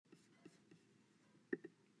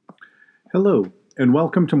Hello, and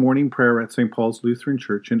welcome to morning prayer at St. Paul's Lutheran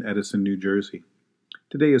Church in Edison, New Jersey.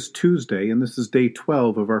 Today is Tuesday, and this is day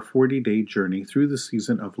 12 of our 40-day journey through the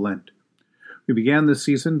season of Lent. We began this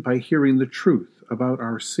season by hearing the truth about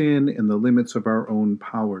our sin and the limits of our own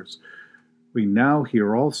powers. We now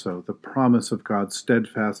hear also the promise of God's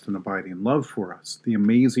steadfast and abiding love for us, the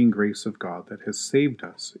amazing grace of God that has saved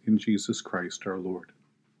us in Jesus Christ our Lord.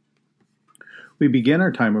 We begin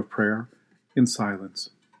our time of prayer in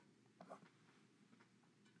silence.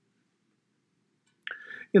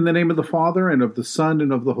 In the name of the Father, and of the Son,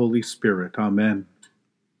 and of the Holy Spirit. Amen.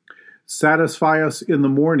 Satisfy us in the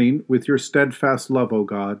morning with your steadfast love, O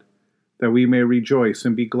God, that we may rejoice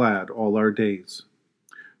and be glad all our days.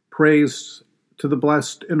 Praise to the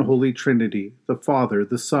blessed and holy Trinity, the Father,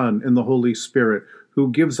 the Son, and the Holy Spirit, who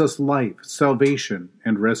gives us life, salvation,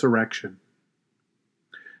 and resurrection.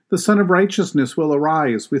 The Son of Righteousness will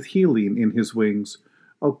arise with healing in his wings.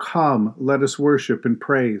 O come, let us worship and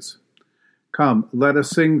praise. Come, let us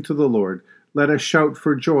sing to the Lord. Let us shout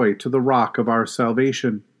for joy to the rock of our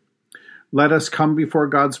salvation. Let us come before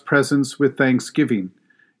God's presence with thanksgiving,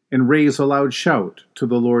 and raise a loud shout to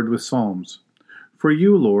the Lord with psalms. For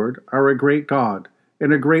you, Lord, are a great God,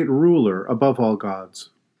 and a great ruler above all gods.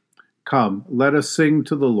 Come, let us sing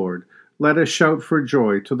to the Lord. Let us shout for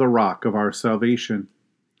joy to the rock of our salvation.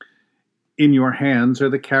 In your hands are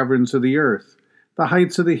the caverns of the earth. The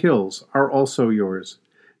heights of the hills are also yours.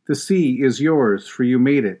 The sea is yours, for you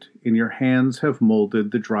made it. In your hands have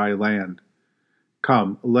molded the dry land.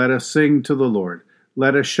 Come, let us sing to the Lord.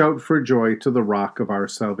 Let us shout for joy to the rock of our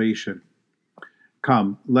salvation.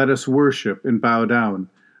 Come, let us worship and bow down.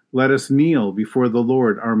 Let us kneel before the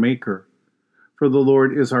Lord our Maker. For the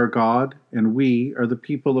Lord is our God, and we are the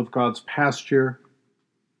people of God's pasture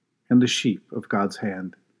and the sheep of God's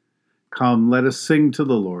hand. Come, let us sing to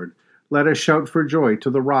the Lord. Let us shout for joy to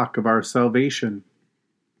the rock of our salvation.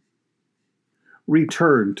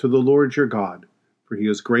 Return to the Lord your God, for he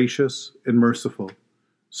is gracious and merciful,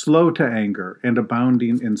 slow to anger and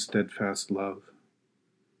abounding in steadfast love.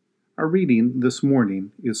 Our reading this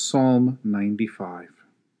morning is Psalm 95.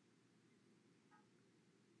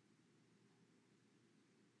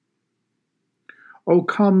 O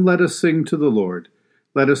come, let us sing to the Lord.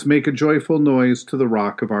 Let us make a joyful noise to the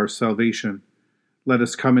rock of our salvation. Let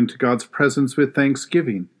us come into God's presence with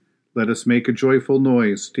thanksgiving. Let us make a joyful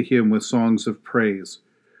noise to him with songs of praise.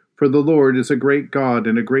 For the Lord is a great God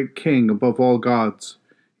and a great King above all gods.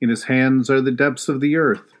 In his hands are the depths of the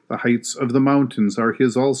earth. The heights of the mountains are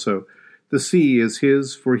his also. The sea is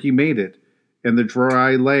his, for he made it, and the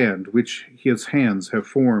dry land which his hands have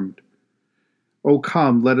formed. O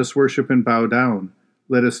come, let us worship and bow down.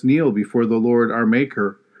 Let us kneel before the Lord our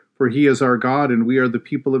Maker. For he is our God, and we are the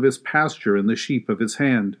people of his pasture and the sheep of his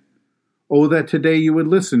hand. Oh, that today you would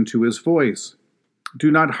listen to his voice.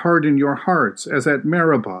 Do not harden your hearts, as at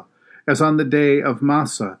Meribah, as on the day of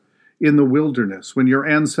Massah, in the wilderness, when your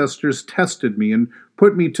ancestors tested me and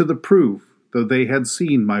put me to the proof, though they had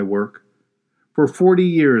seen my work. For 40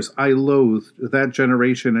 years I loathed that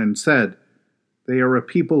generation and said, they are a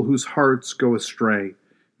people whose hearts go astray.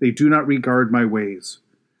 They do not regard my ways.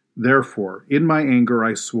 Therefore, in my anger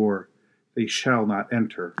I swore, they shall not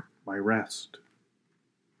enter my rest.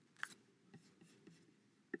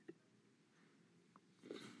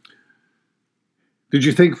 Did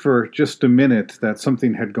you think for just a minute that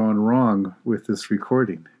something had gone wrong with this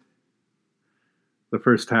recording? The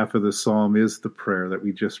first half of the psalm is the prayer that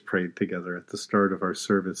we just prayed together at the start of our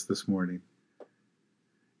service this morning.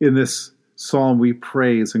 In this psalm, we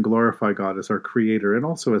praise and glorify God as our Creator and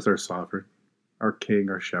also as our Sovereign, our King,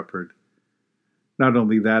 our Shepherd. Not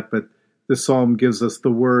only that, but this psalm gives us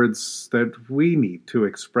the words that we need to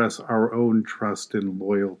express our own trust and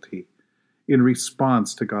loyalty in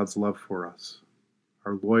response to God's love for us.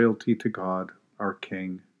 Our loyalty to God, our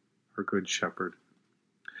King, our Good Shepherd.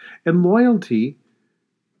 And loyalty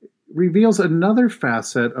reveals another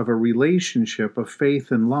facet of a relationship of faith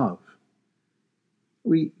and love.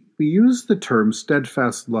 We use the term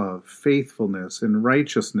steadfast love, faithfulness, and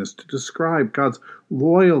righteousness to describe God's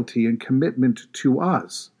loyalty and commitment to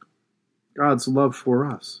us, God's love for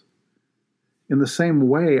us. In the same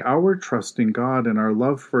way, our trust in God and our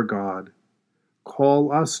love for God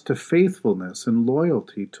call us to faithfulness and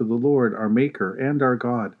loyalty to the Lord, our Maker and our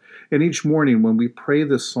God. And each morning when we pray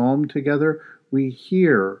this psalm together, we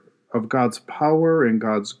hear of God's power and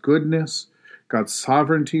God's goodness, God's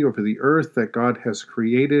sovereignty over the earth that God has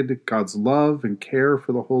created, God's love and care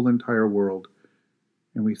for the whole entire world.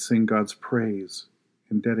 And we sing God's praise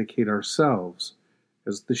and dedicate ourselves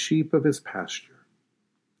as the sheep of his pasture,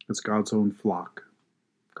 as God's own flock,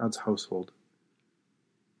 God's household.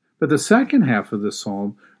 But the second half of the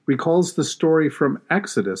psalm recalls the story from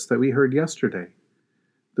Exodus that we heard yesterday,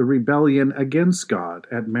 the rebellion against God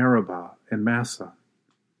at Meribah and Massah.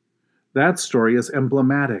 That story is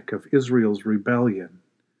emblematic of Israel's rebellion,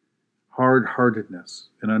 hard-heartedness,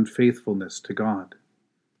 and unfaithfulness to God.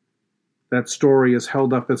 That story is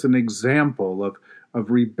held up as an example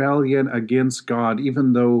of rebellion against God,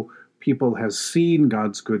 even though people have seen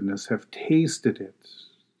God's goodness, have tasted it.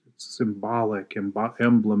 It's symbolic,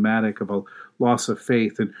 emblematic of a loss of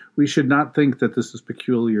faith. And we should not think that this is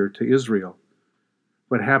peculiar to Israel.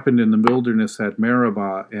 What happened in the wilderness at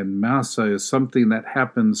Meribah and Massah is something that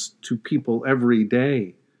happens to people every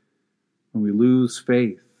day. When we lose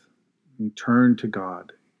faith, we turn to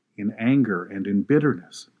God in anger and in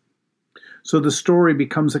bitterness. So the story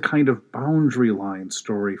becomes a kind of boundary line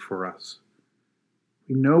story for us.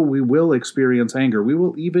 We know we will experience anger. We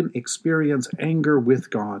will even experience anger with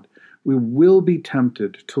God. We will be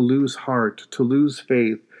tempted to lose heart, to lose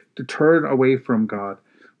faith, to turn away from God.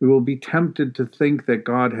 We will be tempted to think that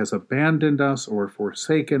God has abandoned us or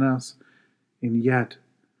forsaken us. And yet,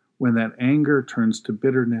 when that anger turns to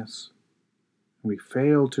bitterness, we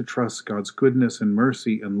fail to trust God's goodness and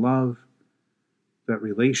mercy and love, that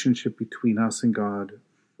relationship between us and God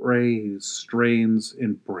frays, strains,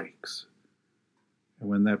 and breaks. And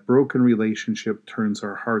when that broken relationship turns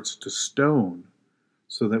our hearts to stone,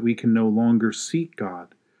 so that we can no longer seek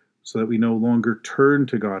God, so that we no longer turn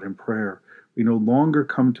to God in prayer, we no longer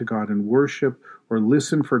come to God in worship or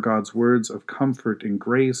listen for God's words of comfort and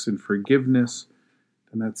grace and forgiveness,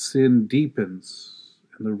 then that sin deepens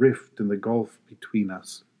and the rift and the gulf between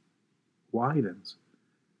us widens.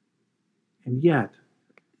 And yet,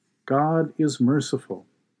 God is merciful.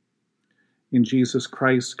 In Jesus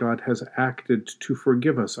Christ, God has acted to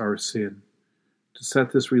forgive us our sin, to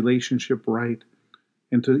set this relationship right,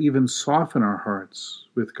 and to even soften our hearts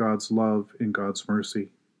with God's love and God's mercy.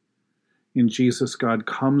 In Jesus, God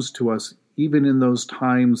comes to us even in those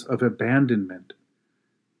times of abandonment,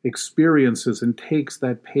 experiences and takes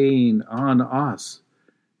that pain on us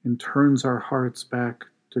and turns our hearts back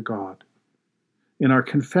to God. In our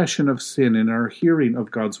confession of sin, in our hearing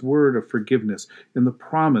of God's word of forgiveness, in the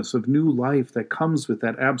promise of new life that comes with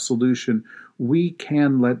that absolution, we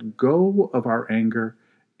can let go of our anger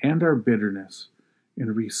and our bitterness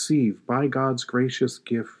and receive, by God's gracious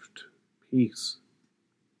gift, peace.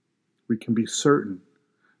 We can be certain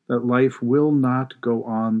that life will not go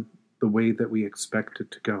on the way that we expect it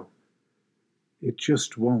to go. It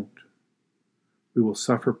just won't. We will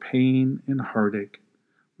suffer pain and heartache.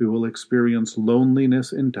 We will experience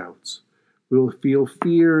loneliness and doubts. We will feel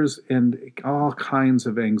fears and all kinds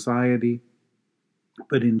of anxiety.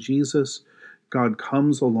 But in Jesus, God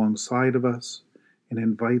comes alongside of us and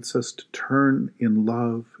invites us to turn in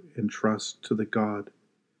love and trust to the God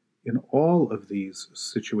in all of these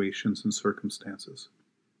situations and circumstances.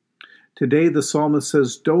 Today, the psalmist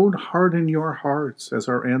says, don't harden your hearts as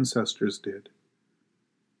our ancestors did.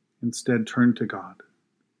 Instead, turn to God.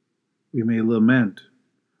 We may lament,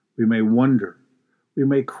 we may wonder, we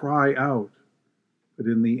may cry out, but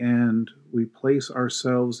in the end, we place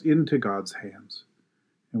ourselves into God's hands,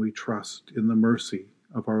 and we trust in the mercy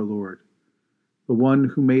of our Lord, the one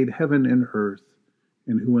who made heaven and earth,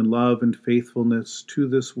 and who in love and faithfulness to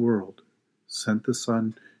this world sent the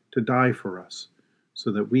Son to die for us,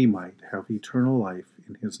 so that we might have eternal life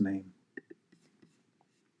in his name.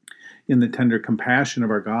 In the tender compassion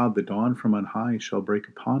of our God, the dawn from on high shall break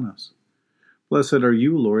upon us. Blessed are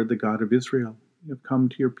you, Lord, the God of Israel. You have come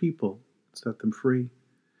to your people and set them free.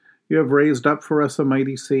 You have raised up for us a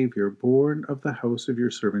mighty Savior, born of the house of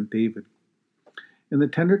your servant David. In the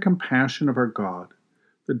tender compassion of our God,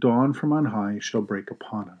 the dawn from on high shall break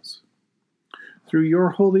upon us. Through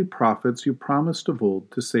your holy prophets you promised of old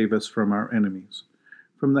to save us from our enemies,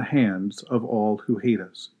 from the hands of all who hate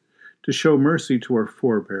us, to show mercy to our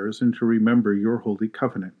forebears and to remember your holy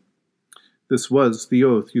covenant. This was the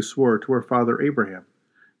oath you swore to our father Abraham,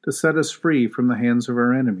 to set us free from the hands of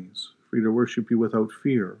our enemies, free to worship you without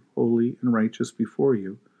fear, holy and righteous before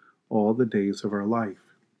you, all the days of our life.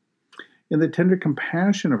 In the tender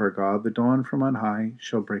compassion of our God, the dawn from on high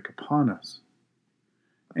shall break upon us.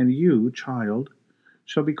 And you, child,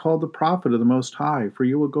 shall be called the prophet of the Most High, for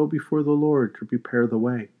you will go before the Lord to prepare the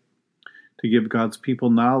way, to give God's people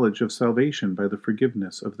knowledge of salvation by the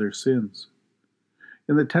forgiveness of their sins.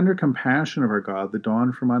 In the tender compassion of our God, the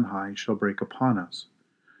dawn from on high shall break upon us,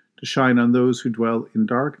 to shine on those who dwell in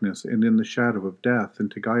darkness and in the shadow of death, and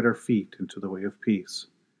to guide our feet into the way of peace.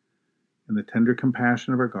 In the tender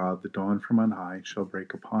compassion of our God, the dawn from on high shall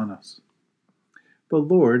break upon us. The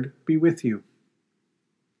Lord be with you.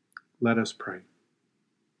 Let us pray.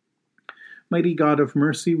 Mighty God of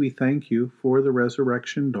mercy, we thank you for the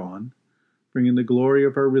resurrection dawn, bringing the glory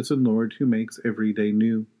of our risen Lord who makes every day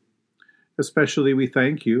new. Especially we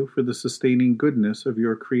thank you for the sustaining goodness of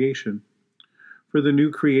your creation, for the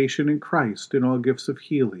new creation in Christ in all gifts of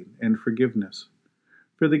healing and forgiveness,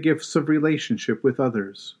 for the gifts of relationship with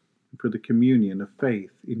others, and for the communion of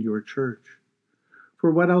faith in your church.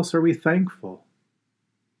 For what else are we thankful?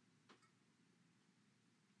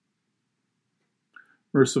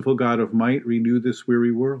 Merciful God of might, renew this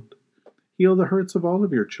weary world. Heal the hurts of all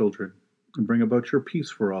of your children, and bring about your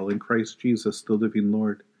peace for all in Christ Jesus, the living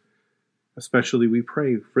Lord. Especially we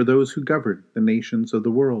pray for those who govern the nations of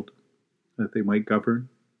the world, that they might govern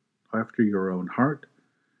after your own heart,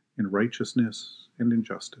 in righteousness and in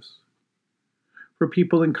justice. For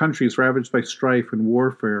people in countries ravaged by strife and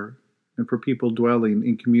warfare, and for people dwelling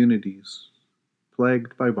in communities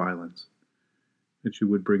plagued by violence, that you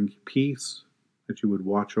would bring peace, that you would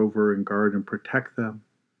watch over and guard and protect them,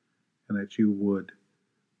 and that you would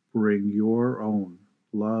bring your own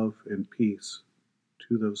love and peace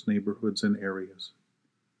to those neighborhoods and areas.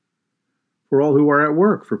 For all who are at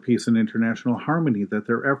work for peace and international harmony, that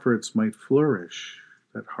their efforts might flourish,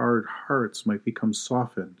 that hard hearts might become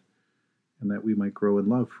softened, and that we might grow in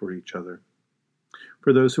love for each other.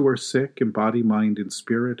 For those who are sick in body, mind, and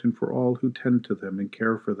spirit, and for all who tend to them and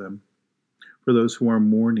care for them. For those who are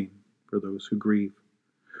mourning, for those who grieve.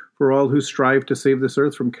 For all who strive to save this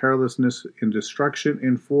earth from carelessness and destruction,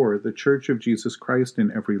 and for the Church of Jesus Christ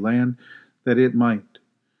in every land, that it might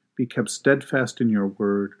be kept steadfast in your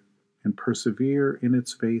word and persevere in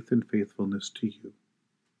its faith and faithfulness to you.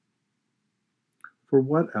 For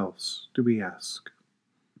what else do we ask?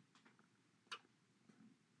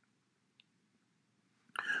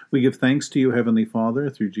 We give thanks to you, Heavenly Father,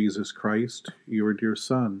 through Jesus Christ, your dear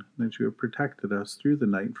Son, that you have protected us through the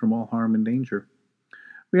night from all harm and danger.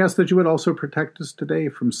 We ask that you would also protect us today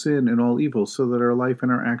from sin and all evil, so that our life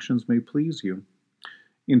and our actions may please you.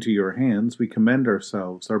 Into your hands we commend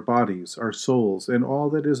ourselves, our bodies, our souls, and all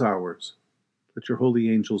that is ours. Let your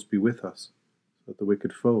holy angels be with us, so that the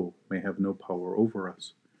wicked foe may have no power over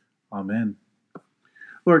us. Amen.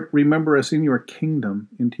 Lord, remember us in your kingdom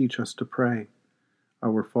and teach us to pray.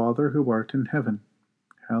 Our Father, who art in heaven,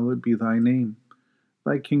 hallowed be thy name.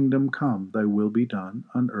 Thy kingdom come, thy will be done,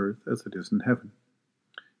 on earth as it is in heaven.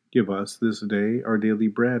 Give us this day our daily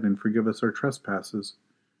bread, and forgive us our trespasses,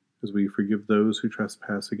 as we forgive those who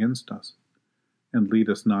trespass against us. And lead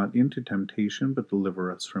us not into temptation, but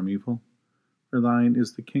deliver us from evil. For thine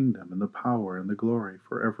is the kingdom, and the power, and the glory,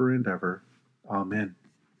 forever and ever. Amen.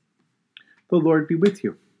 The Lord be with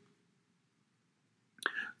you.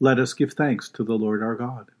 Let us give thanks to the Lord our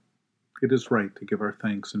God. It is right to give our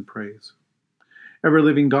thanks and praise.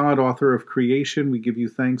 Ever-living God, author of creation, we give you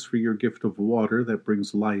thanks for your gift of water that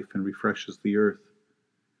brings life and refreshes the earth.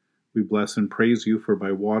 We bless and praise you, for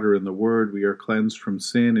by water and the word we are cleansed from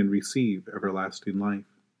sin and receive everlasting life.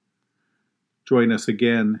 Join us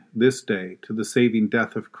again this day to the saving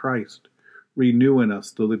death of Christ. Renew in us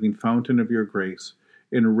the living fountain of your grace,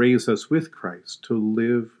 and raise us with Christ to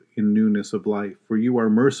live in newness of life. For you are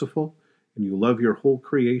merciful, and you love your whole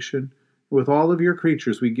creation. With all of your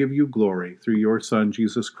creatures we give you glory, through your Son,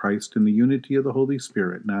 Jesus Christ, in the unity of the Holy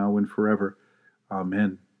Spirit, now and forever.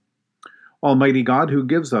 Amen. Almighty God, who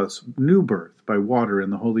gives us new birth by water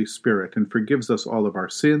and the Holy Spirit, and forgives us all of our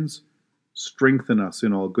sins, strengthen us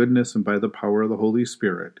in all goodness, and by the power of the Holy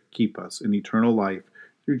Spirit, keep us in eternal life,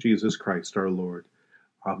 through Jesus Christ our Lord.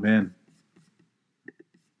 Amen.